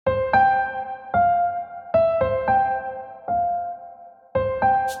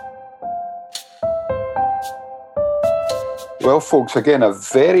Well, folks, again, a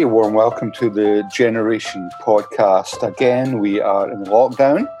very warm welcome to the Generation podcast. Again, we are in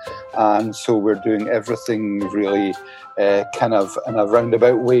lockdown, and so we're doing everything really kind of in a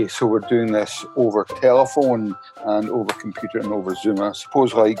roundabout way. So we're doing this over telephone and over computer and over Zoom. I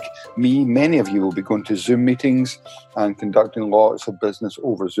suppose, like me, many of you will be going to Zoom meetings and conducting lots of business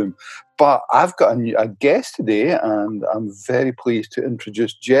over Zoom. But I've got a guest today, and I'm very pleased to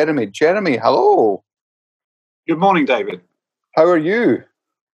introduce Jeremy. Jeremy, hello. Good morning, David. How are you?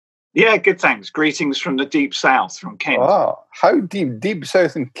 Yeah, good, thanks. Greetings from the deep south, from Kent. Ah, how deep? Deep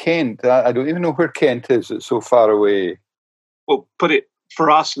south in Kent? I don't even know where Kent is. It's so far away. Well, put it for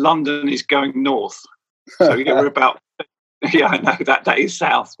us, London is going north. So we're about, I know that is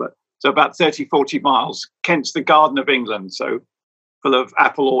south, but so about 30, 40 miles. Kent's the Garden of England, so full of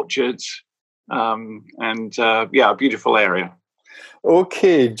apple orchards and a beautiful area.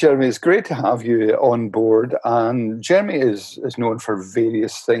 Okay, Jeremy, it's great to have you on board. And Jeremy is known for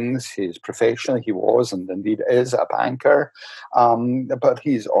various things. He's professionally, he was and indeed is a banker. But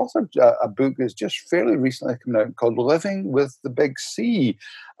he's authored a book that's just fairly recently come out called Living with the Big C.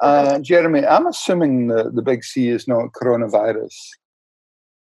 Jeremy, I'm assuming the Big C is not coronavirus.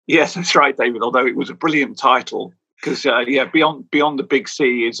 Yes, that's right, David, although it was a brilliant title. Because, Beyond the Big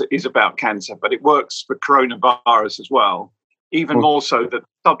C is about cancer, but it works for coronavirus as well. Even more so, the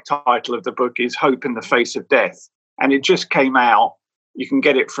subtitle of the book is Hope in the Face of Death. And it just came out. You can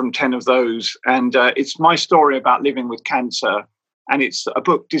get it from 10 of those. And it's my story about living with cancer. And it's a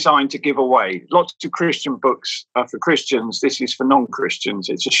book designed to give away. Lots of Christian books are for Christians. This is for non-Christians.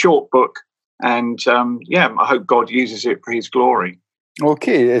 It's a short book. And, I hope God uses it for his glory.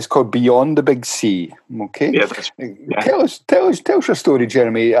 Okay, it's called Beyond the Big C. Okay, Tell us your story,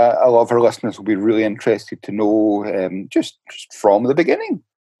 Jeremy. A lot of our listeners will be really interested to know just from the beginning.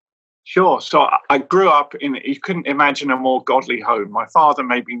 Sure. So I grew up you couldn't imagine a more godly home. My father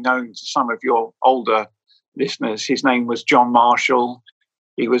may be known to some of your older listeners. His name was John Marshall.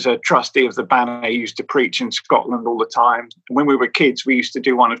 He was a trustee of the Banner. He used to preach in Scotland all the time. And when we were kids, we used to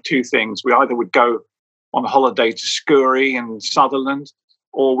do one of two things. We either would go on holiday to Skourie and Sutherland,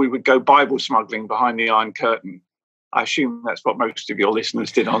 or we would go Bible smuggling behind the Iron Curtain. I assume that's what most of your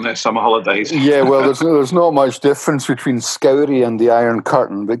listeners did on their summer holidays. Yeah, well, there's not much difference between Skourie and the Iron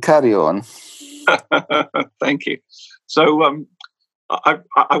Curtain, but carry on. Thank you. So I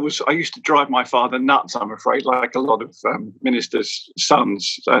used to drive my father nuts, I'm afraid, like a lot of ministers'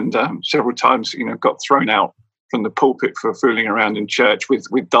 sons, and several times, got thrown out from the pulpit for fooling around in church with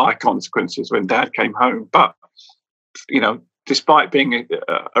dire consequences when Dad came home. But, despite being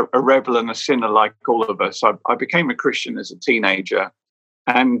a rebel and a sinner like all of us, I became a Christian as a teenager.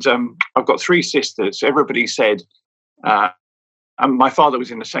 And I've got three sisters. Everybody said, and my father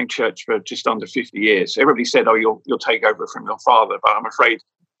was in the same church for just under 50 years. Everybody said, oh, you'll take over from your father. But I'm afraid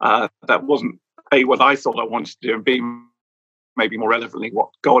that wasn't, A, what I thought I wanted to do, and B, maybe more relevantly, what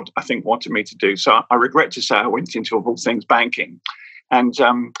God, I think, wanted me to do. So I regret to say I went into, of all things, banking. And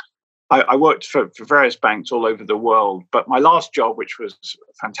I worked for various banks all over the world. But my last job, which was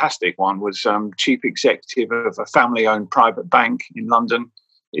a fantastic one, was chief executive of a family-owned private bank in London.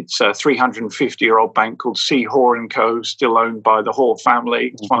 It's a 350-year-old bank called C. Hoare & Co., still owned by the Hoare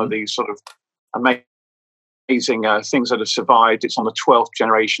family. It's one of these sort of amazing things that have survived. It's on the 12th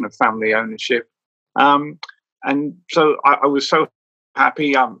generation of family ownership. And so I was so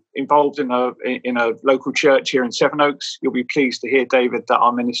happy. I'm involved in a local church here in Sevenoaks. You'll be pleased to hear, David, that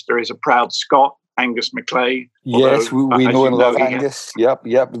our minister is a proud Scot, Angus MacLeay. Yes, we know and love Angus. Yep.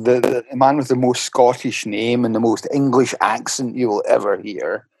 The man with the most Scottish name and the most English accent you will ever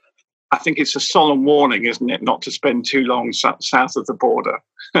hear. I think it's a solemn warning, isn't it, not to spend too long south of the border.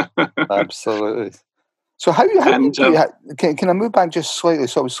 Absolutely. So can I move back just slightly?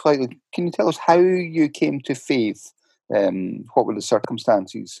 Can you tell us how you came to faith? What were the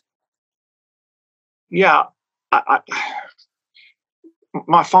circumstances? Yeah,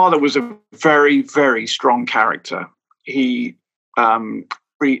 my father was a very, very strong character. He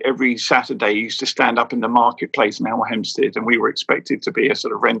every Saturday used to stand up in the marketplace in Hemel Hempstead, and we were expected to be a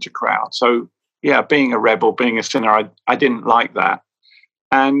sort of renter crowd. So yeah, being a rebel, being a sinner, I didn't like that.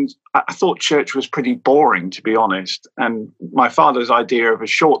 And I thought church was pretty boring, to be honest. And my father's idea of a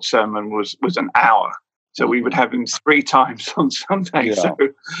short sermon was an hour. So we would have him 3 times on Sunday. Yeah. So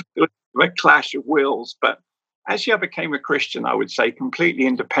it was a clash of wills. But as I became a Christian, I would say completely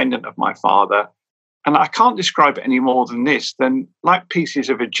independent of my father. And I can't describe it any more than this, than like pieces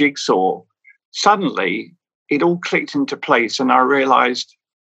of a jigsaw, suddenly it all clicked into place. And I realized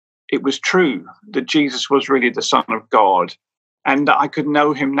it was true that Jesus was really the Son of God and that I could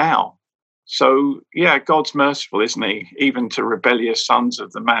know him now. So, yeah, God's merciful, isn't he? Even to rebellious sons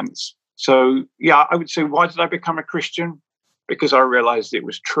of the manse. So, yeah, I would say, why did I become a Christian? Because I realized it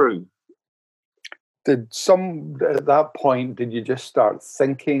was true. At that point, did you just start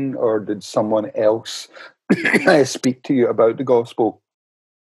thinking, or did someone else speak to you about the gospel?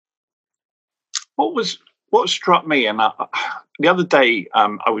 What struck me, and the other day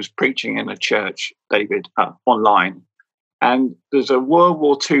I was preaching in a church, David, online, and there's a World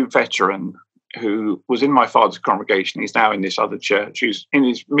War II veteran who was in my father's congregation. He's now in this other church, who's in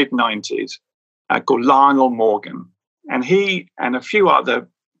his mid-90s, called Lionel Morgan. And he and a few other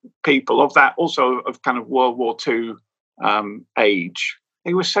people of that, also of kind of World War II age,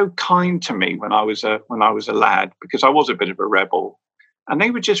 they were so kind to me when I was a lad, because I was a bit of a rebel. And they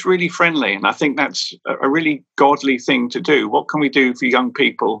were just really friendly. And I think that's a really godly thing to do. What can we do for young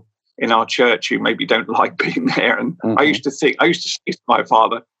people in our church who maybe don't like being there? And I used to say to my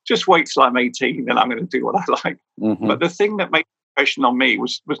father, just wait till I'm 18 and I'm going to do what I like. But the thing that made an impression on me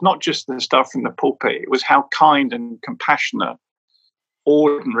was not just the stuff from the pulpit. It was how kind and compassionate,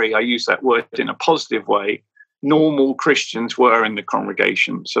 ordinary, I use that word in a positive way, normal Christians were in the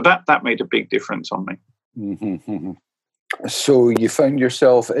congregation. So that made a big difference on me. So you found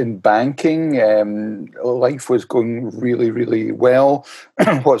yourself in banking. Life was going really, really well.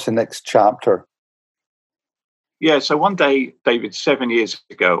 What's the next chapter? Yeah, so one day, David, 7 years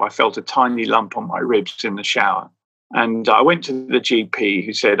ago, I felt a tiny lump on my ribs in the shower. And I went to the GP,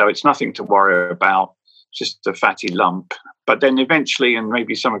 who said, it's nothing to worry about, just a fatty lump. But then eventually, and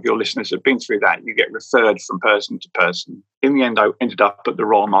maybe some of your listeners have been through that, you get referred from person to person. In the end, I ended up at the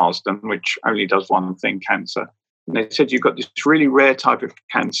Royal Marsden, which only does one thing, cancer. And they said, you've got this really rare type of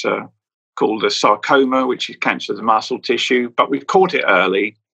cancer called a sarcoma, which is cancer of the muscle tissue, but we've caught it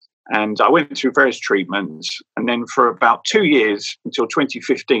early. And I went through various treatments. And then for about 2 years, until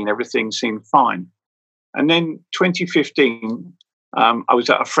 2015, everything seemed fine. And then 2015, I was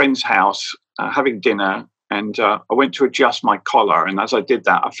at a friend's house having dinner, and I went to adjust my collar. And as I did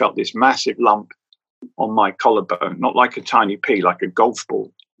that, I felt this massive lump on my collarbone, not like a tiny pea, like a golf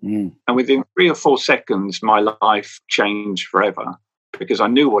ball. And within 3 or 4 seconds, my life changed forever, because I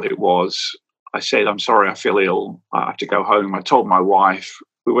knew what it was. I said, I'm sorry, I feel ill. I have to go home. I told my wife.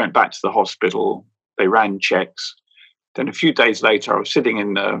 We went back to the hospital. They ran checks. Then a few days later, I was sitting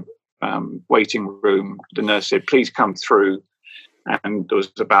in the waiting room. The nurse said, please come through. And there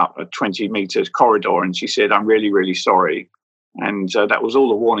was about a 20 meters corridor. And she said, I'm really, really sorry. And that was all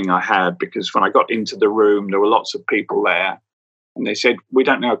the warning I had, because when I got into the room, there were lots of people there. And they said, we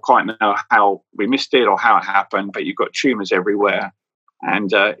don't quite know how we missed it or how it happened, but you've got tumours everywhere. And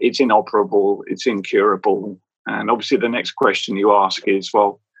it's inoperable, it's incurable. And obviously the next question you ask is,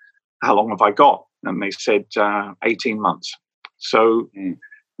 well, how long have I got? And they said 18 months. So,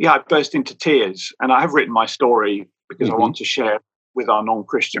 I burst into tears. And I have written my story because I want to share with our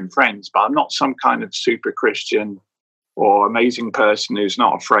non-Christian friends, but I'm not some kind of super Christian or amazing person who's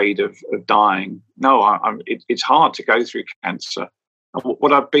not afraid of dying. No, it's hard to go through cancer.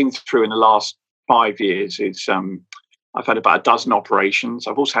 What I've been through in the last 5 years is I've had about a dozen operations.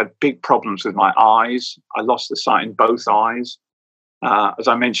 I've also had big problems with my eyes. I lost the sight in both eyes. As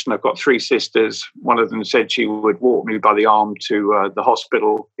I mentioned, I've got 3 sisters. One of them said she would walk me by the arm to the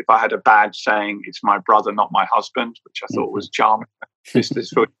hospital if I had a badge saying it's my brother, not my husband, which I thought was charming.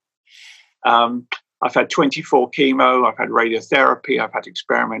 Sisters. I've had 24 chemo. I've had radiotherapy. I've had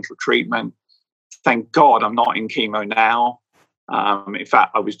experimental treatment. Thank God I'm not in chemo now. In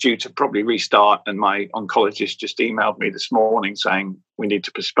fact, I was due to probably restart, and my oncologist just emailed me this morning saying we need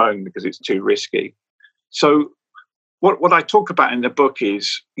to postpone because it's too risky. So what I talk about in the book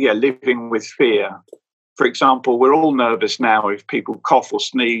is, living with fear. For example, we're all nervous now if people cough or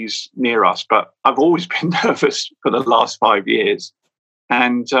sneeze near us, but I've always been nervous for the last 5 years.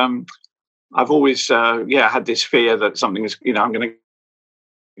 And I've always, had this fear that something is, I'm going to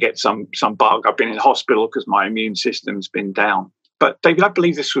get some bug. I've been in hospital because my immune system's been down. But David, I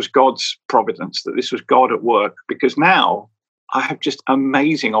believe this was God's providence, that this was God at work, because now I have just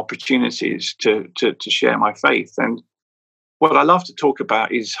amazing opportunities to share my faith. And what I love to talk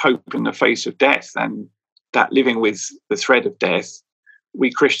about is hope in the face of death, and that living with the threat of death.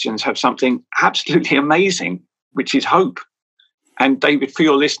 We Christians have something absolutely amazing, which is hope. And David, for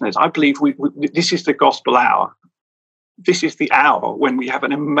your listeners, I believe this is the gospel hour. This is the hour when we have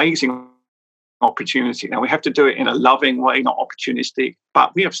an amazing opportunity. Now, we have to do it in a loving way, not opportunistic,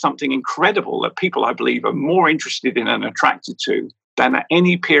 but we have something incredible that people, I believe, are more interested in and attracted to than at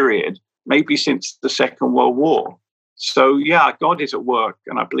any period, maybe since the Second World War. So, God is at work,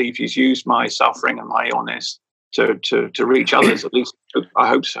 and I believe he's used my suffering and my illness to reach others, at least I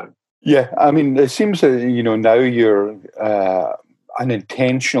hope so. Yeah, I mean, it seems that, now you're an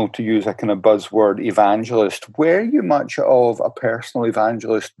intentional, to use a kind of buzzword, evangelist. Were you much of a personal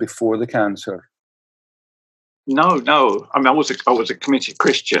evangelist before the cancer? No. I mean, I was a committed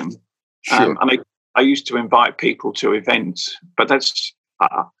Christian, Sure. and I used to invite people to events. But that's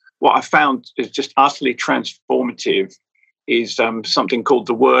what I found is just utterly transformative. Is something called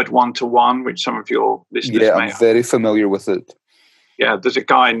the Word One-to-One, which some of your listeners Yeah, may I'm have. very familiar with it. Yeah, there's a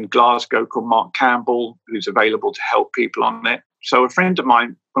guy in Glasgow called Mark Campbell who's available to help people on it. So a friend of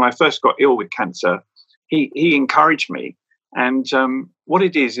mine, when I first got ill with cancer, he encouraged me. And what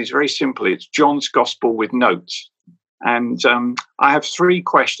it is very simple. It's John's Gospel with notes. And I have 3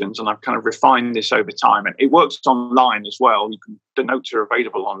 questions, and I've kind of refined this over time. And it works online as well. The notes are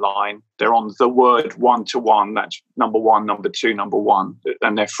available online. They're on the Word One-to-One. That's number 1, number 2, number 1,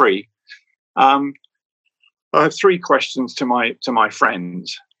 and they're free. I have 3 questions to my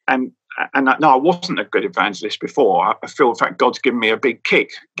friends, and no, I wasn't a good evangelist before. I feel, in fact, God's given me a big kick.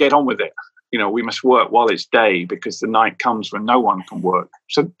 Get on with it. We must work while it's day, because the night comes when no one can work.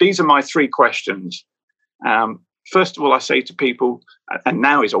 So these are my 3 questions. First of all, I say to people, and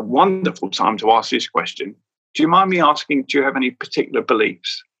now is a wonderful time to ask this question: do you mind me asking, do you have any particular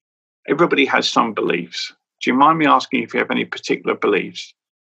beliefs? Everybody has some beliefs. Do you mind me asking if you have any particular beliefs?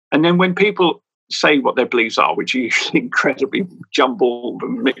 And then when people say what their beliefs are, which are usually incredibly jumbled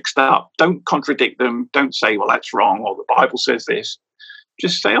and mixed up, don't contradict them. Don't say, well, that's wrong, or the Bible says this.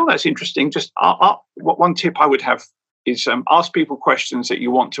 Just say, oh, that's interesting. Just what one tip I would have is ask people questions that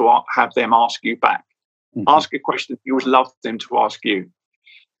you want to have them ask you back. Mm-hmm. Ask a question you would love them to ask you.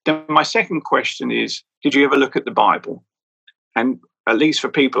 Then my second question is, did you ever look at the Bible? And at least for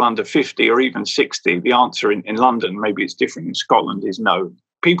people under 50 or even 60, the answer in London, maybe it's different in Scotland, is no.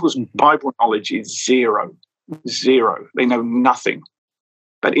 People's Bible knowledge is zero. They know nothing.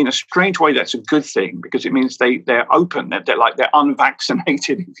 But in a strange way, that's a good thing, because it means they're open. They're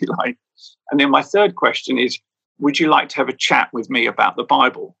unvaccinated, if you like. And then my third question is, would you like to have a chat with me about the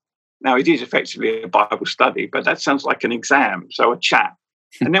Bible? Now, it is effectively a Bible study, but that sounds like an exam, so a chat.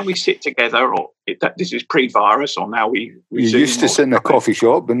 And then we sit together, this is pre-virus, or now we You used to sit in a coffee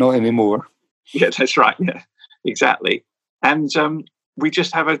shop, but not anymore. Yeah, that's right. Yeah, exactly. And we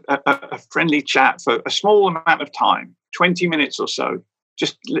just have a friendly chat for a small amount of time, 20 minutes or so.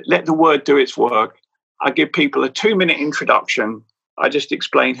 Just let the word do its work. I give people a 2-minute introduction. I just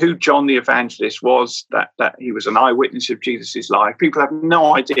explain who John the Evangelist was, that he was an eyewitness of Jesus' life. People have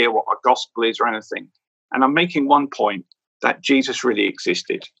no idea what a gospel is or anything. And I'm making one point, that Jesus really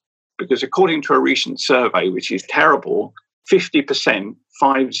existed. Because according to a recent survey, which is terrible, 50%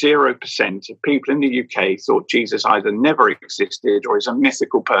 of people in the UK thought Jesus either never existed or is a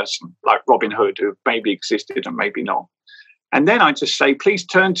mythical person, like Robin Hood, who maybe existed and maybe not. And then I just say, please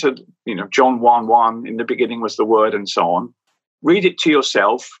turn to John 1:1, in the beginning was the Word, and so on. Read it to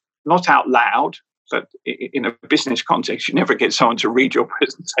yourself, not out loud. But in a business context, you never get someone to read your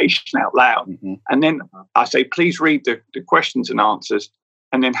presentation out loud. Mm-hmm. And then I say, please read the questions and answers.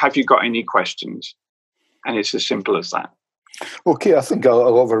 And then, have you got any questions? And it's as simple as that. Okay, I think a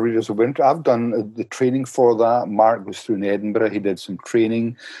lot of our readers will be interested. I've done the training for that. Mark was through in Edinburgh. He did some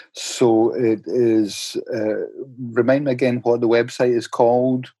training. So it is, remind me again what the website is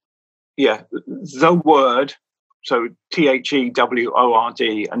called. Yeah, The Word. So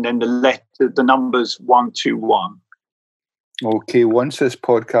THEWORD, and then the numbers 121. Okay, once this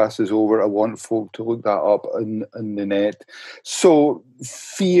podcast is over, I want folk to look that up in the net. So,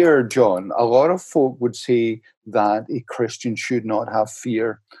 fear, John. A lot of folk would say that a Christian should not have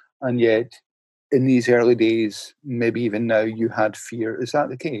fear. And yet, in these early days, maybe even now, you had fear. Is that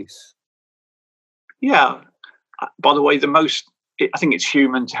the case? Yeah. By the way, I think it's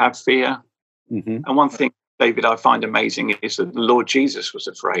human to have fear. Mm-hmm. And one thing, David, I find amazing is that the Lord Jesus was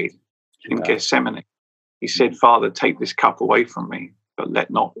afraid in Gethsemane. He said, Father, take this cup away from me, but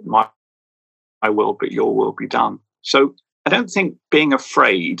let not my will, but your will be done. So I don't think being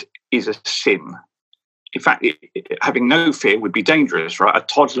afraid is a sin. In fact, having no fear would be dangerous, right? A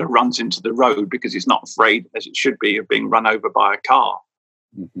toddler runs into the road because he's not afraid, as it should be, of being run over by a car.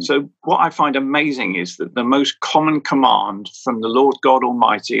 Mm-hmm. So what I find amazing is that the most common command from the Lord God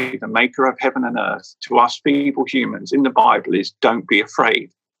Almighty, the maker of heaven and earth, to us feeble humans in the Bible is don't be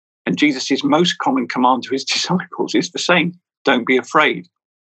afraid. And Jesus' most common command to his disciples is the same, don't be afraid.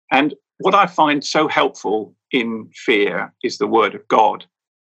 And what I find so helpful in fear is the word of God.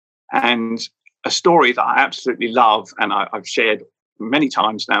 And a story that I absolutely love, and I've shared many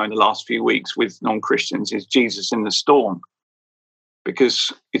times now in the last few weeks with non-Christians, is Jesus in the storm.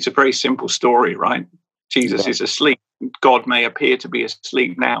 Because it's a very simple story, right? Jesus is asleep God may appear to be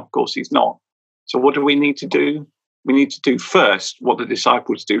asleep now. Of course, he's not. So what do we need to do? We need to do first what the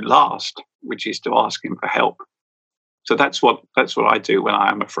disciples do last, which is to ask him for help. So that's what I do when I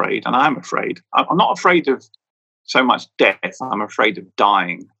am afraid. And I'm afraid. I'm not afraid of so much death. I'm afraid of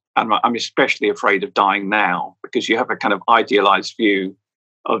dying. And I'm especially afraid of dying now, because you have a kind of idealized view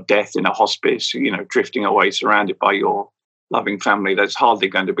of death in a hospice, drifting away surrounded by your loving family. That's hardly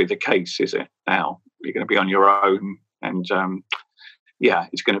going to be the case, is it? Now you're going to be on your own, and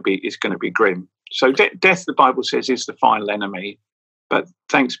it's going to be grim. So death, the Bible says, is the final enemy. But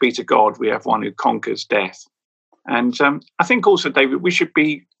thanks be to God, we have one who conquers death. And I think also, David, we should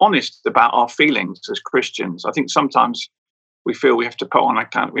be honest about our feelings as Christians. I think sometimes we feel we have to put on a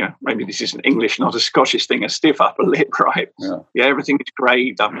kind of, maybe this is an English, not a Scottish thing, a stiff upper lip, right? Yeah, everything is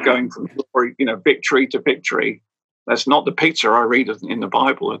great. I'm going from glory, victory to victory. That's not the picture I read in the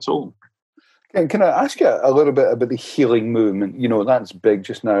Bible at all. Can I ask you a little bit about the healing movement? That's big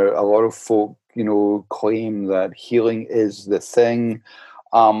just now. A lot of folk, claim that healing is the thing.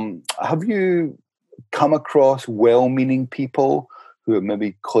 Have you come across well-meaning people who have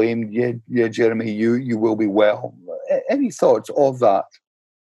maybe claimed, yeah, Jeremy, you will be well? Any thoughts of that?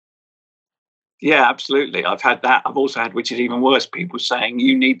 Yeah, absolutely. I've had that. I've also had, which is even worse, people saying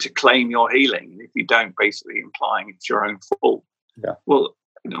you need to claim your healing. If you don't, basically implying it's your own fault. Yeah. Well,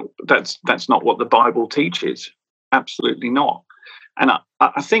 that's not what the Bible teaches. Absolutely not. And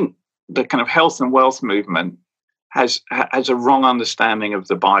I think the kind of health and wealth movement has a wrong understanding of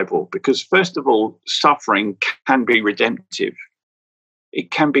the Bible, because first of all, suffering can be redemptive.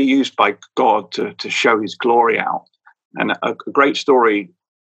 It can be used by God to show his glory out. And a great story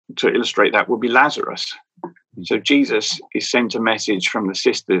to illustrate that would be Lazarus. So Jesus is sent a message from the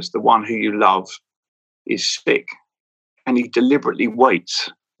sisters, the one who you love is sick. And he deliberately waits.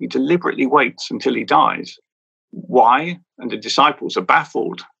 He deliberately waits until he dies. Why? And the disciples are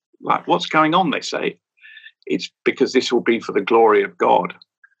baffled. Like, what's going on, they say. It's because this will be for the glory of God.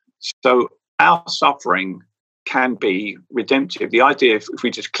 So our suffering can be redemptive. The idea, if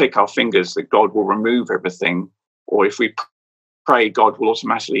we just click our fingers, that God will remove everything, or if we pray, God will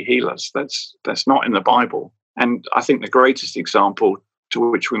automatically heal us, that's not in the Bible. And I think the greatest example to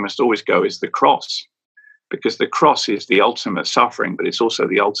which we must always go is the cross, because the cross is the ultimate suffering, but it's also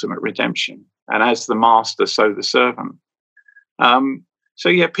the ultimate redemption. And as the master, so the servant. So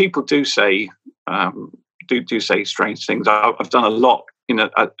yeah, people do say do say strange things. I've done a lot.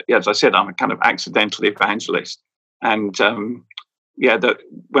 As I said, I'm a kind of accidental evangelist, and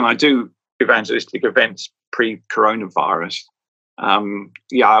when I do evangelistic events pre-coronavirus, I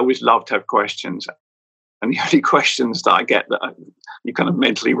always love to have questions. And the only questions that I get that you kind of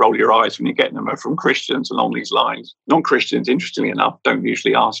mentally roll your eyes when you get them are from Christians along these lines. Non-Christians, interestingly enough, don't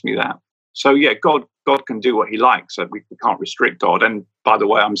usually ask me that. So yeah, God can do what he likes. So we can't restrict God. And by the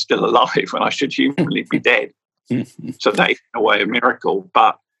way, I'm still alive when I should humanly be dead. So that is in a way a miracle.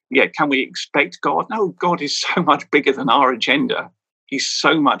 But yeah, can we expect God? No, God is so much bigger than our agenda. He's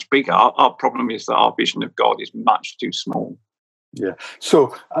so much bigger. Our problem is that our vision of God is much too small. Yeah.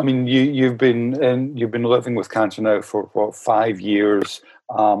 So, I mean, you've been living with cancer now for 5 years.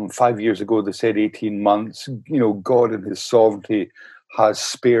 5 years ago, they said 18 months. God in his sovereignty has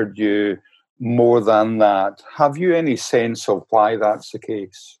spared you more than that. Have you any sense of why that's the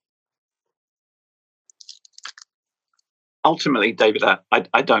case? Ultimately, David,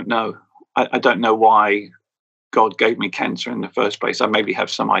 I don't know. I don't know why God gave me cancer in the first place. I maybe have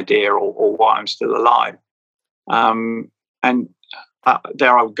some idea or why I'm still alive. And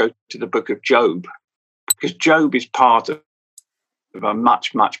there I would go to the book of Job, because Job is part of a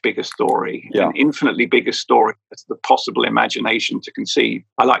much, much bigger story, an infinitely bigger story as the possible imagination to conceive.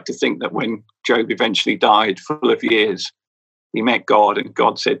 I like to think that when Job eventually died, full of years, he met God, and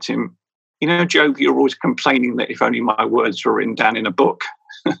God said to him, Job, you're always complaining that if only my words were written down in a book.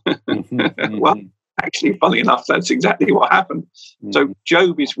 Well, actually, funny enough, that's exactly what happened. So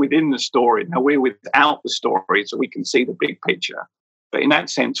Job is within the story. Now we're without the story, so we can see the big picture. But in that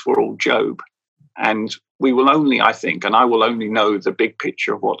sense, we're all Job. And we will only, I think, and I will only know the big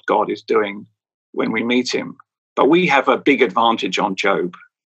picture of what God is doing when we meet him. But we have a big advantage on Job.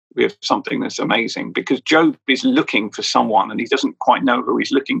 We have something that's amazing, because Job is looking for someone and he doesn't quite know who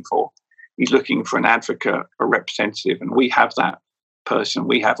he's looking for. He's looking for an advocate, a representative, and we have that person.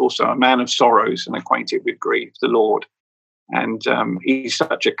 We have also a man of sorrows and acquainted with grief, the Lord. And he's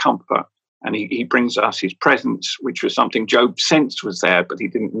such a comfort. And he brings us his presence, which was something Job sensed was there, but he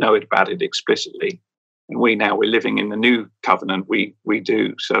didn't know about it explicitly. And we're living in the new covenant. We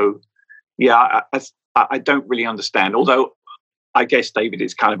do. So, yeah, I don't really understand. Although I guess, David,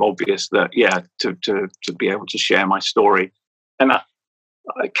 it's kind of obvious that, to be able to share my story. And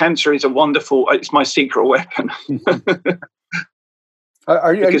cancer is it's my secret weapon.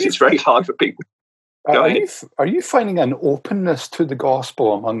 Because it's very hard for people. Are you finding an openness to the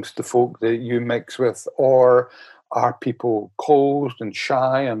gospel amongst the folk that you mix with, or are people closed and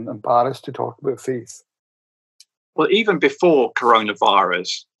shy and embarrassed to talk about faith? Well, even before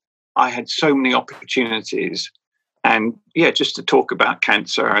coronavirus, I had so many opportunities, and just to talk about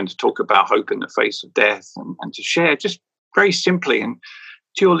cancer and to talk about hope in the face of death, and to share just very simply. And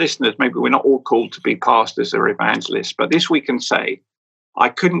to your listeners, maybe we're not all called to be pastors or evangelists, but this we can say: I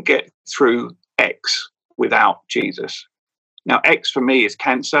couldn't get through X without Jesus. Now, X for me is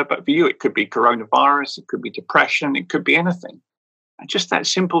cancer, but for you, it could be coronavirus, it could be depression, it could be anything. And just that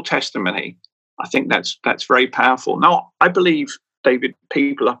simple testimony, I think that's very powerful. Now, I believe, David,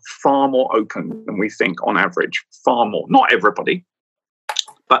 people are far more open than we think on average, far more. Not everybody,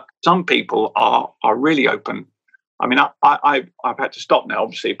 but some people are really open. I mean, I've had to stop now,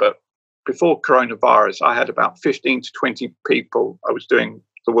 obviously, but before coronavirus, I had about 15 to 20 people I was doing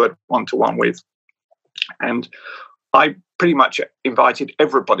the word one-to-one with. And I pretty much invited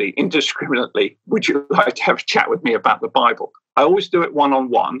everybody indiscriminately. Would you like to have a chat with me about the Bible? I always do it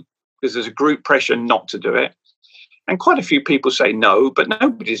one-on-one because there's a group pressure not to do it. And quite a few people say no, but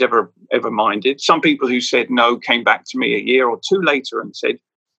nobody's ever minded. Some people who said no came back to me a year or two later and said,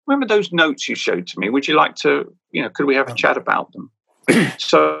 remember those notes you showed to me? Would you like to, could we have a chat about them?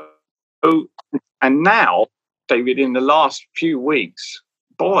 So, and now, David, in the last few weeks,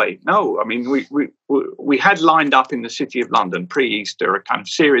 we had lined up in the City of London pre-Easter a kind of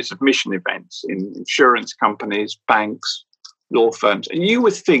series of mission events in insurance companies, banks, law firms. And you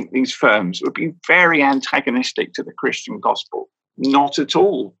would think these firms would be very antagonistic to the Christian gospel. Not at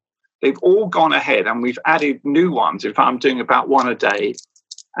all. They've all gone ahead, and we've added new ones. If I'm doing about one a day,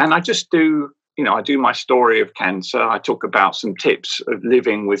 and I just do, I do my story of cancer. I talk about some tips of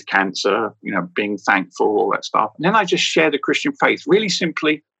living with cancer, being thankful, all that stuff. And then I just share the Christian faith really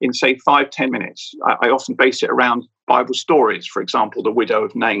simply in, say, 5-10 minutes. I often base it around Bible stories. For example, the widow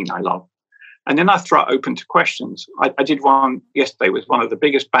of Nain, I love. And then I throw it open to questions. I did one yesterday with one of the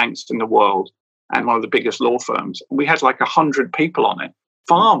biggest banks in the world and one of the biggest law firms. We had like 100 people on it,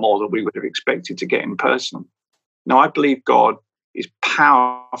 far more than we would have expected to get in person. Now, I believe God is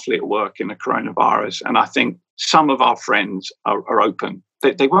powerfully at work in the coronavirus. And I think some of our friends are open.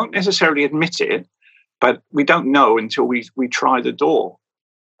 They won't necessarily admit it, but we don't know until we try the door.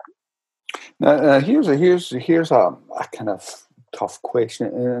 Now here's a kind of tough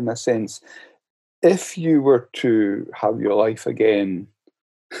question in a sense. If you were to have your life again,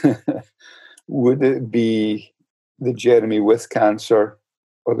 would it be the Jeremy with cancer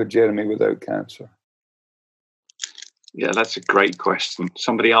or the Jeremy without cancer? Yeah, that's a great question.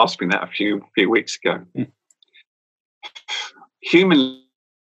 Somebody asked me that a few weeks ago.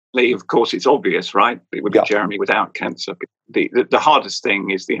 Humanly, of course, it's obvious, right? It would be Jeremy without cancer. The hardest thing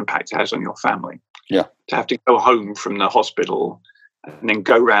is the impact it has on your family. Yeah. To have to go home from the hospital and then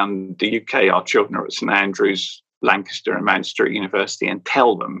go around the UK, our children are at St Andrews, Lancaster and Manchester University, and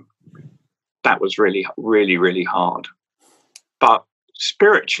tell them that was really, really, really hard. But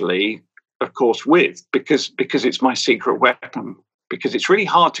spiritually, of course, because it's my secret weapon, because it's really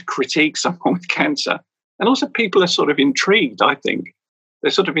hard to critique someone with cancer. And also people are sort of intrigued, I think. They're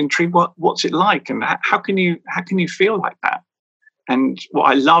sort of intrigued, what's it like? And how can you feel like that? And what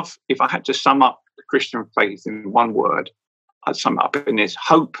I love, if I had to sum up the Christian faith in one word, I'd sum it up in this: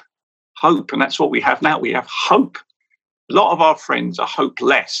 hope. Hope. And that's what we have now. We have hope. A lot of our friends are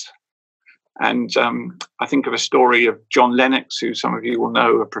hopeless. And I think of a story of John Lennox, who some of you will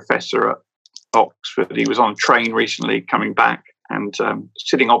know, a professor at Oxford. He was on a train recently coming back, and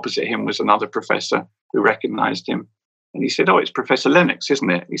sitting opposite him was another professor who recognized him. And he said, "Oh, it's Professor Lennox,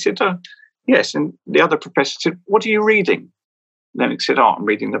 isn't it?" He said, "Yes." And the other professor said, "What are you reading?" Lennox said, "Oh, I'm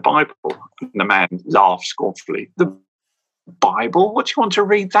reading the Bible." And the man laughed scornfully. "The Bible? What do you want to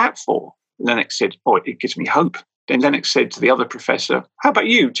read that for?" Lennox said, "Oh, it gives me hope." Then Lennox said to the other professor, "How about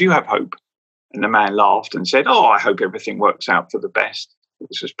you? Do you have hope?" And the man laughed and said, "Oh, I hope everything works out for the best."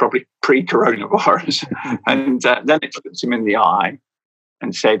 This was probably pre-coronavirus. And Lennox looked him in the eye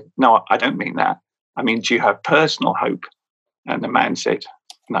and said, "No, I don't mean that. I mean, do you have personal hope?" And the man said,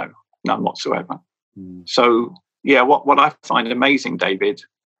 "No, none whatsoever." So, yeah, what I find amazing, David,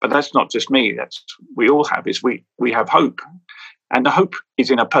 but that's not just me, that's we all have, is we have hope. And the hope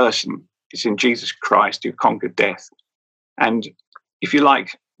is in a person. It's in Jesus Christ, who conquered death. And if you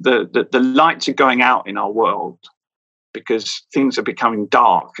like, the lights are going out in our world. because things are becoming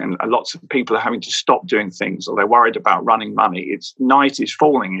dark and lots of people are having to stop doing things, or they're worried about running money. It's night is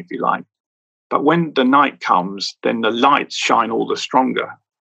falling, if you like. But when the night comes, then the lights shine all the stronger.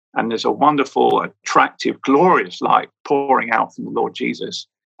 And there's a wonderful, attractive, glorious light pouring out from the Lord Jesus.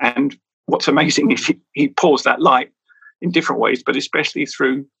 And what's amazing is he pours that light in different ways, but especially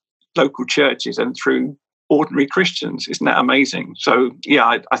through local churches and through ordinary Christians. Isn't that amazing? So,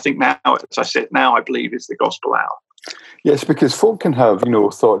 yeah, I think now, as I said, now I believe it's the gospel hour. Yes, because folk can have,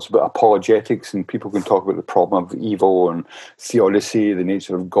 thoughts about apologetics, and people can talk about the problem of evil and theodicy, the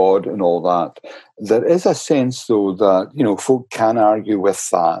nature of God and all that. There is a sense, though, that, folk can argue with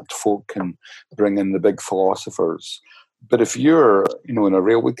that. Folk can bring in the big philosophers. But if you're, in a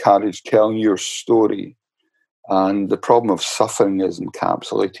railway carriage telling your story, and the problem of suffering is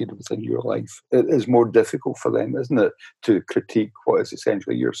encapsulated within your life, it is more difficult for them, isn't it, to critique what is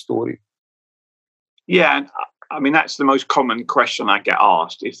essentially your story? Yeah, and I mean, that's the most common question I get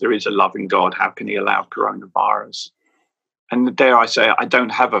asked. If there is a loving God, how can he allow coronavirus? And dare I say, I don't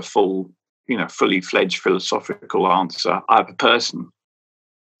have a fully fledged philosophical answer. I have a person,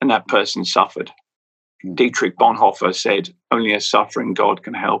 and that person suffered. Mm-hmm. Dietrich Bonhoeffer said, only a suffering God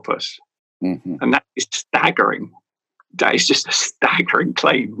can help us. Mm-hmm. And that is staggering. That is just a staggering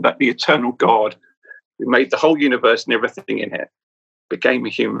claim, that the eternal God who made the whole universe and everything in it became a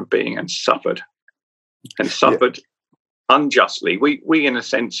human being and suffered. Unjustly. We in a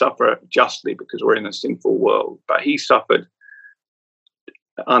sense suffer justly because we're in a sinful world, but he suffered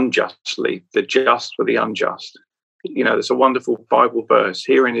unjustly, the just for the unjust. There's a wonderful Bible verse,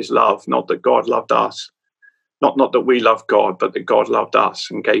 herein is love, not that God loved us, not that we love God, but that God loved us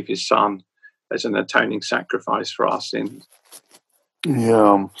and gave his son as an atoning sacrifice for our sins.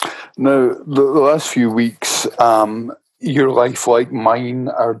 Yeah. Now, the last few weeks, your life, like mine,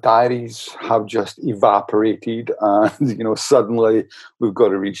 our diaries have just evaporated, and suddenly we've got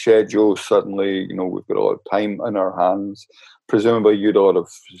to reschedule. Suddenly, we've got a lot of time on our hands. Presumably, you had a lot of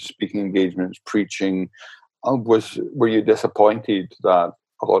speaking engagements, preaching. Were you disappointed that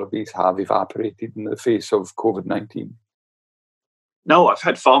a lot of these have evaporated in the face of COVID-19? No, I've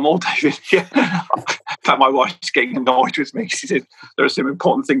had far more, David. Yeah. In fact, my wife's getting annoyed with me. She said, there are some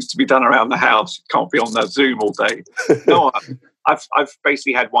important things to be done around the house. You can't be on that Zoom all day. No, I've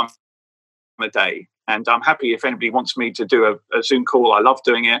basically had one a day. And I'm happy if anybody wants me to do a Zoom call. I love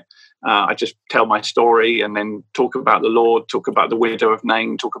doing it. I just tell my story and then talk about the Lord, talk about the widow of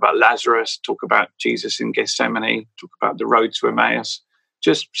Nain, talk about Lazarus, talk about Jesus in Gethsemane, talk about the road to Emmaus.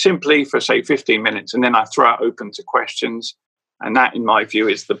 Just simply for, say, 15 minutes. And then I throw it open to questions. And that, in my view,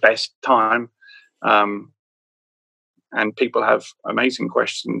 is the best time. And people have amazing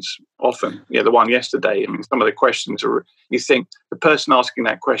questions often. Yeah, the one yesterday, I mean, some of the questions are, you think the person asking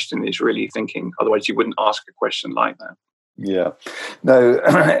that question is really thinking, otherwise you wouldn't ask a question like that. Yeah.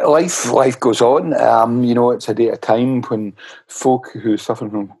 Now, life goes on. It's a day at a time. When folk who suffer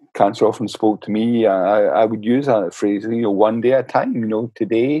from cancer often spoke to me, I would use that phrase, one day at a time.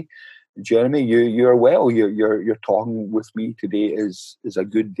 Today, Jeremy, you're well. You're talking with me today is a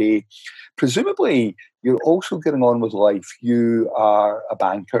good day. Presumably, you're also getting on with life. You are a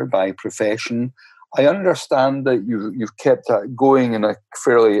banker by profession. I understand that you've kept that going in a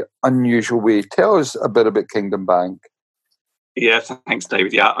fairly unusual way. Tell us a bit about Kingdom Bank. Yeah, thanks,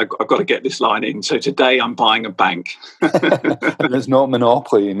 David. Yeah, I've got to get this line in. So today I'm buying a bank. And it's not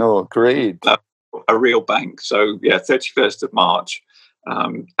Monopoly, no, great. A real bank. So, 31st of March.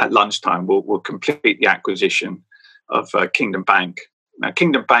 At lunchtime, we'll complete the acquisition of Kingdom Bank. Now,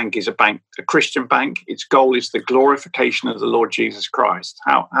 Kingdom Bank is a Christian bank. Its goal is the glorification of the Lord Jesus Christ.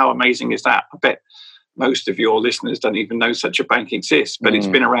 How amazing is that? I bet most of your listeners don't even know such a bank exists, but it's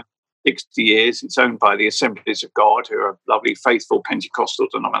been around 60 years. It's owned by the Assemblies of God, who are a lovely, faithful Pentecostal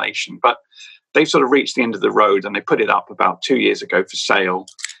denomination. But they've sort of reached the end of the road, and they put it up about 2 years ago for sale.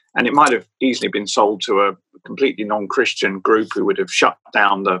 And it might have easily been sold to a completely non-Christian group who would have shut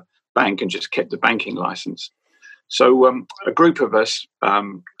down the bank and just kept the banking license. So a group of us,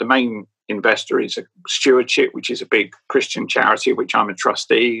 the main investor is a Stewardship, which is a big Christian charity, which I'm a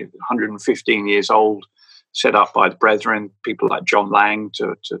trustee, 115 years old, set up by the Brethren, people like John Lang,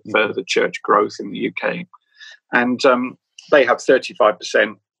 to further church growth in the UK. And they have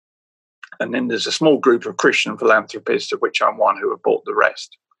 35%. And then there's a small group of Christian philanthropists, of which I'm one, who have bought the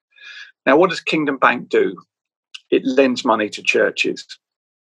rest. Now, what does Kingdom Bank do? It lends money to churches.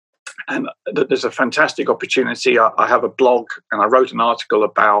 And there's a fantastic opportunity. I have a blog, and I wrote an article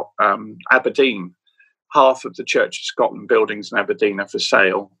about Aberdeen. Half of the Church of Scotland buildings in Aberdeen are for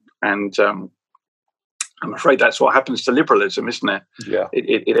sale. And I'm afraid that's what happens to liberalism, isn't it? Yeah.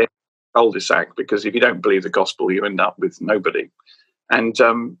 It cul-de-sac, because if you don't believe the gospel, you end up with nobody. And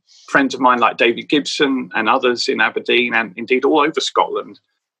friends of mine like David Gibson and others in Aberdeen and indeed all over Scotland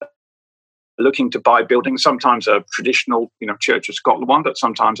are looking to buy buildings, sometimes a traditional, Church of Scotland one, but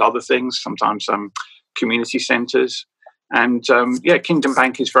sometimes other things, sometimes community centres. And Kingdom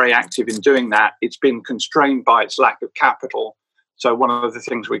Bank is very active in doing that. It's been constrained by its lack of capital. So one of the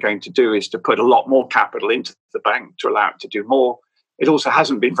things we're going to do is to put a lot more capital into the bank to allow it to do more. It also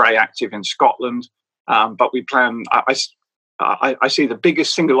hasn't been very active in Scotland, but we plan. I see the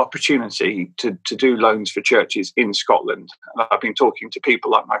biggest single opportunity to do loans for churches in Scotland. I've been talking to people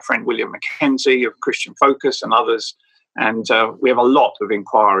like my friend William Mackenzie of Christian Focus and others, and we have a lot of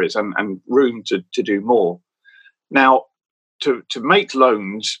inquiries and room to do more. Now, to make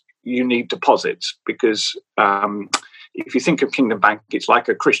loans, you need deposits, because if you think of Kingdom Bank, it's like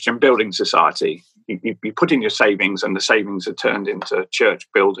a Christian building society. You put in your savings, and the savings are turned into church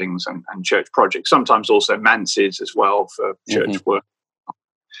buildings and church projects, sometimes also manses as well for church work.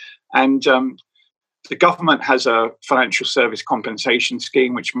 And the government has a financial service compensation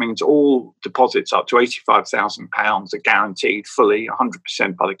scheme, which means all deposits up to £85,000 are guaranteed fully,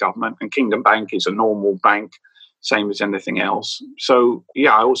 100% by the government. And Kingdom Bank is a normal bank, same as anything else. So,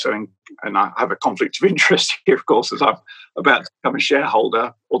 yeah, I also, and I have a conflict of interest here, of course, as I'm about to become a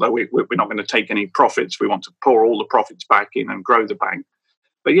shareholder, although we're not going to take any profits. We want to pour all the profits back in and grow the bank.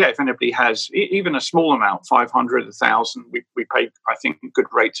 But yeah, if anybody has even a small amount, 500, 1,000, we pay, I think, good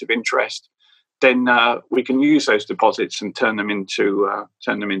rates of interest, then we can use those deposits and turn them into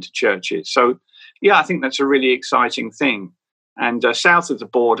churches. So, yeah, I think that's a really exciting thing. And south of the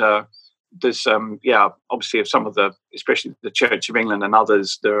border, there's obviously of some of the, especially the Church of England and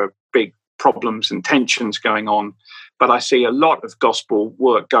others, there are big problems and tensions going on, but I see a lot of gospel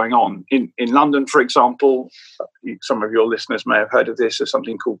work going on in London. For example, some of your listeners may have heard of this. There's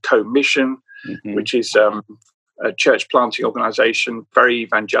something called Co-Mission, which is a church planting organisation, very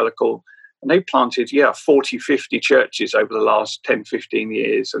evangelical, and they planted 40, 50 churches over the last 10, 15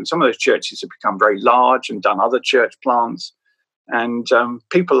 years, and some of those churches have become very large and done other church plants. And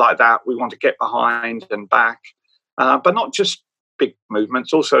people like that we want to get behind and back, but not just big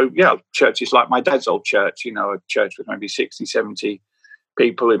movements. Also, churches like my dad's old church, a church with maybe 60, 70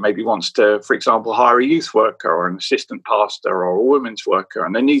 people who maybe wants to, for example, hire a youth worker or an assistant pastor or a women's worker,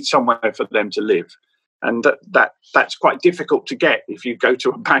 and they need somewhere for them to live. And that's quite difficult to get if you go to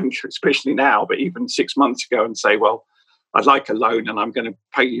a bank, especially now, but even 6 months ago, and say, well, I'd like a loan and I'm going to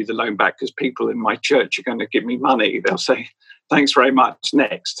pay you the loan back because people in my church are going to give me money. They'll say, thanks very much,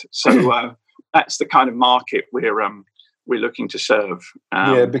 next. So that's the kind of market we're looking to serve.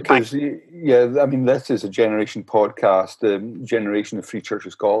 This is a Generation podcast, the Generation of Free Church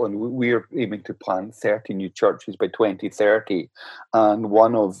of Scotland. We're aiming to plant 30 new churches by 2030. And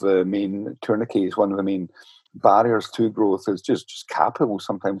one of the main tourniquets, one of the main barriers to growth is just capital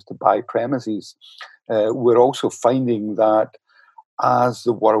sometimes to buy premises. We're also finding that as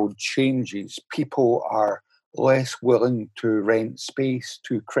the world changes, people are less willing to rent space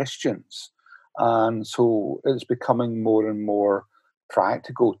to Christians. And so it's becoming more and more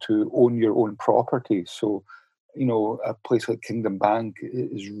practical to own your own property. So, a place like Kingdom Bank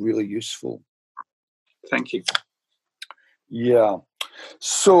is really useful. Thank you. Yeah.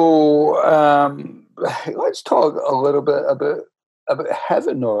 So let's talk a little bit about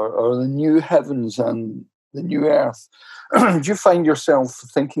heaven or the new heavens and the new earth. Do you find yourself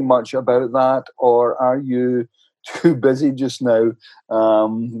thinking much about that, or are you too busy just now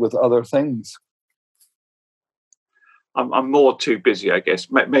with other things? I'm more too busy, I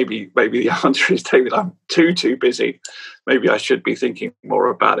guess. Maybe the answer is, David, I'm too busy. Maybe I should be thinking more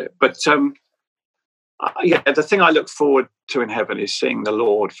about it. But the thing I look forward to in heaven is seeing the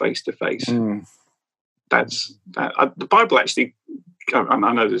Lord face to face. That's the Bible actually.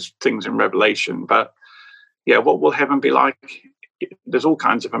 I know there's things in Revelation, but what will heaven be like? There's all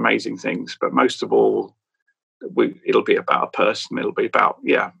kinds of amazing things, but most of all, it'll be about a person. It'll be about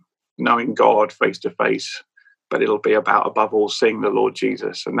knowing God face to face. But it'll be about, above all, seeing the Lord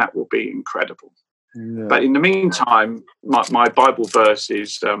Jesus, and that will be incredible. Yeah. But in the meantime, my Bible verse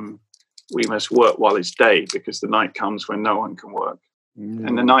is, we must work while it's day, because the night comes when no one can work. Yeah.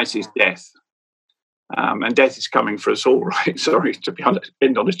 And the night is death. And death is coming for us all, right? Sorry to be honest,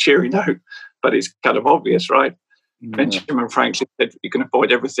 end on a cheery note, but it's kind of obvious, right? Yeah. Benjamin Franklin said you can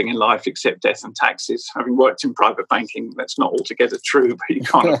avoid everything in life except death and taxes. Having worked in private banking, that's not altogether true, but you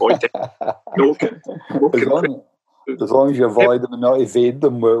can't avoid death. As long as you avoid them and not evade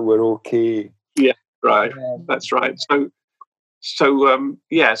them, we're okay. Yeah, right. That's right. So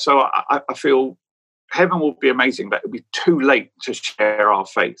I feel heaven will be amazing, but it'll be too late to share our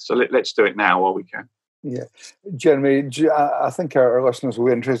faith. So let's do it now while we can. Yeah. Jeremy, I think our listeners will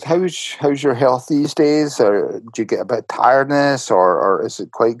be interested. How's your health these days? Or do you get a bit of tiredness, or is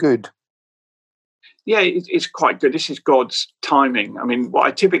it quite good? Yeah, it's quite good. This is God's timing. I mean, what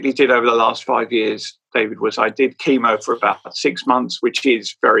I typically did over the last 5 years, David, was I did chemo for about 6 months, which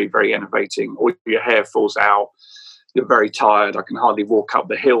is very, very enervating. All your hair falls out. You're very tired. I can hardly walk up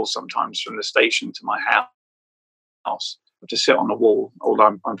the hill sometimes from the station to my house. I have to sit on the wall.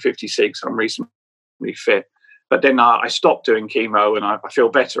 Although I'm 56, I'm reasonably fit. But then I stopped doing chemo, and I feel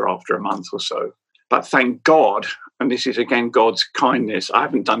better after a month or so. But thank God, and this is again God's kindness, I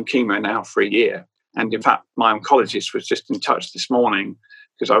haven't done chemo now for a year. And in fact, my oncologist was just in touch this morning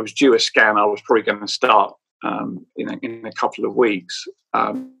because I was due a scan. I was probably going to start in a couple of weeks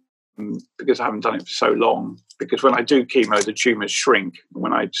because I haven't done it for so long. Because when I do chemo, the tumours shrink.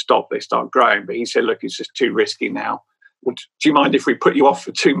 When I stop, they start growing. But he said, look, it's just too risky now. Well, do you mind if we put you off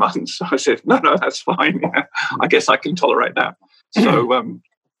for 2 months? I said, no, that's fine. Yeah, I guess I can tolerate that. So,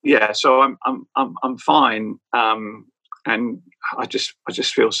 so I'm fine. And I just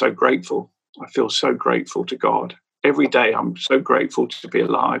feel so grateful. I feel so grateful to God. Every day I'm so grateful to be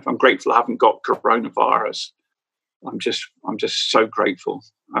alive. I'm grateful I haven't got coronavirus. I'm just so grateful.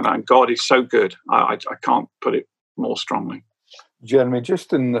 And God is so good. I can't put it more strongly. Jeremy,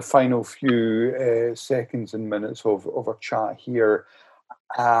 just in the final few seconds and minutes of our chat here,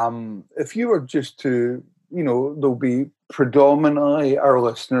 if you were just to, there'll be predominantly our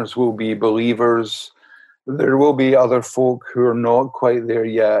listeners will be believers. There will be other folk who are not quite there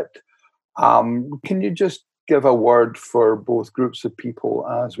yet. Can you just give a word for both groups of people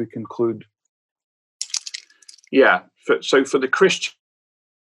as we conclude? Yeah. So for the Christian,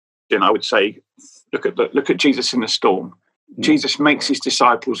 I would say, look at Jesus in the storm. Mm. Jesus makes his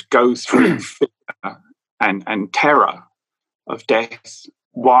disciples go through fear and terror of death.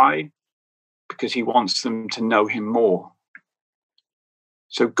 Why? Because he wants them to know him more.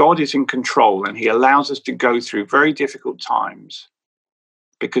 So God is in control, and he allows us to go through very difficult times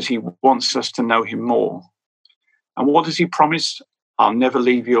because he wants us to know him more. And what does he promise? I'll never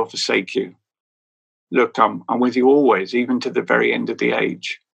leave you or forsake you. Look, I'm with you always, even to the very end of the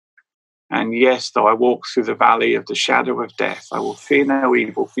age. And yes, though I walk through the valley of the shadow of death, I will fear no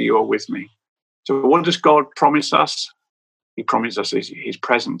evil, for you are with me. So what does God promise us? He promises us his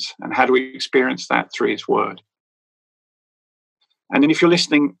presence. And how do we experience that? Through his word. And then if you're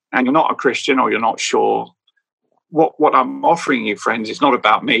listening and you're not a Christian or you're not sure, what I'm offering you, friends, is not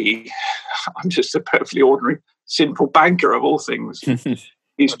about me. I'm just a perfectly ordinary, simple banker of all things.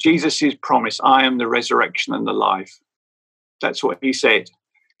 It's Jesus' promise, I am the resurrection and the life. That's what he said.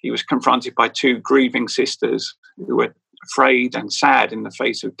 He was confronted by 2 grieving sisters who were afraid and sad in the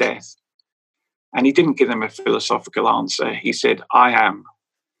face of death. And he didn't give them a philosophical answer. He said, I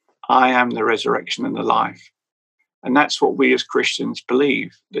am the resurrection and the life. And that's what we as Christians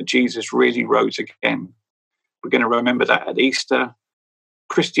believe, that Jesus really rose again. We're going to remember that at Easter.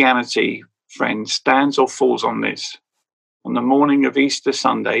 Christianity, friends, stands or falls on this. On the morning of Easter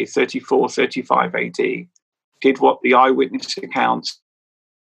Sunday, 34-35 AD, did what the eyewitness accounts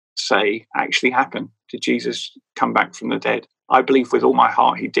say actually happened? Did Jesus come back from the dead? I believe with all my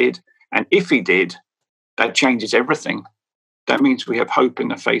heart he did. And if he did, that changes everything. That means we have hope in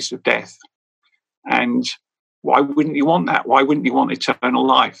the face of death. And why wouldn't you want that? Why wouldn't you want eternal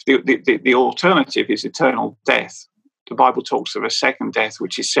life? The alternative is eternal death. The Bible talks of a second death,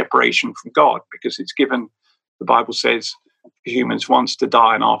 which is separation from God, because it's given, the Bible says, humans once to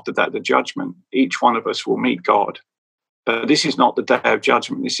die, and after that, the judgment. Each one of us will meet God. But this is not the day of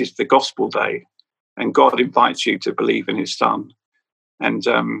judgment. This is the gospel day. And God invites you to believe in his son. And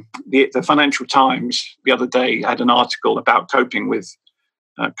the Financial Times the other day had an article about coping with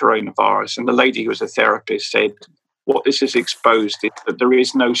coronavirus. And the lady who was a therapist said, what this has exposed is that there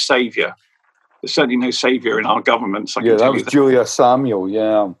is no saviour. There's certainly no saviour in our governments. That was Julia Samuel,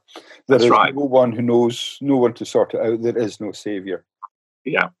 yeah. That's right. No one who knows, no one to sort it out. There is no saviour.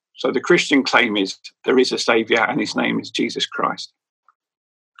 Yeah. So the Christian claim is there is a saviour, and his name is Jesus Christ.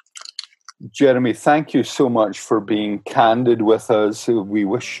 Jeremy, thank you so much for being candid with us. We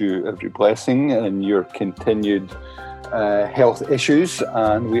wish you every blessing in your continued health issues,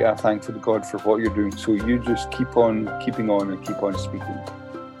 and we are thankful to God for what you're doing. So you just keep on keeping on and keep on speaking.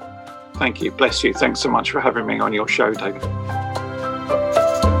 Thank you. Bless you. Thanks so much for having me on your show, David.